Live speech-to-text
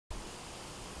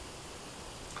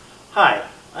Hi,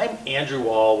 I'm Andrew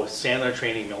Wall with Sandler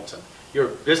Training Milton, your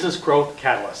business growth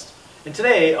catalyst. And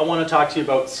today I want to talk to you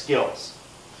about skills.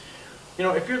 You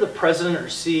know, if you're the president or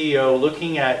CEO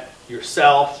looking at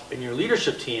yourself and your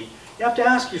leadership team, you have to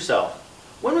ask yourself,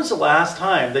 when was the last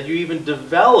time that you even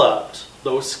developed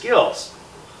those skills?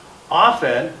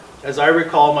 Often, as I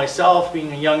recall myself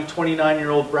being a young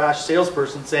 29-year-old brash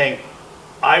salesperson saying,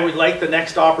 I would like the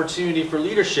next opportunity for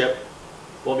leadership.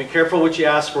 Well, be careful what you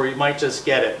ask for, you might just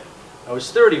get it. I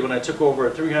was 30 when I took over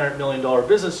a $300 million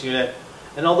business unit,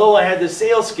 and although I had the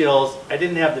sales skills, I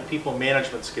didn't have the people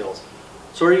management skills.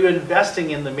 So are you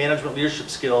investing in the management leadership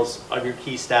skills of your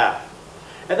key staff?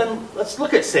 And then let's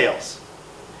look at sales.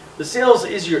 The sales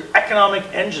is your economic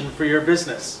engine for your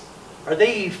business. Are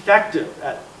they effective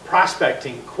at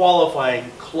prospecting,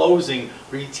 qualifying, closing,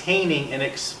 retaining, and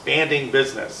expanding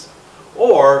business?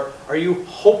 Or are you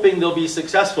hoping they'll be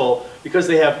successful because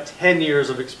they have 10 years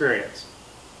of experience?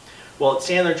 Well, at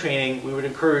Sandler Training, we would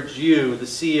encourage you, the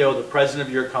CEO, the president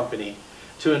of your company,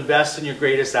 to invest in your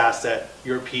greatest asset,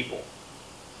 your people.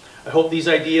 I hope these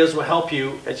ideas will help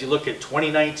you as you look at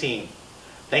 2019.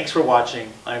 Thanks for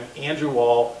watching. I'm Andrew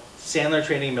Wall, Sandler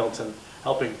Training Milton,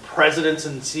 helping presidents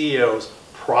and CEOs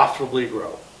profitably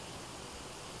grow.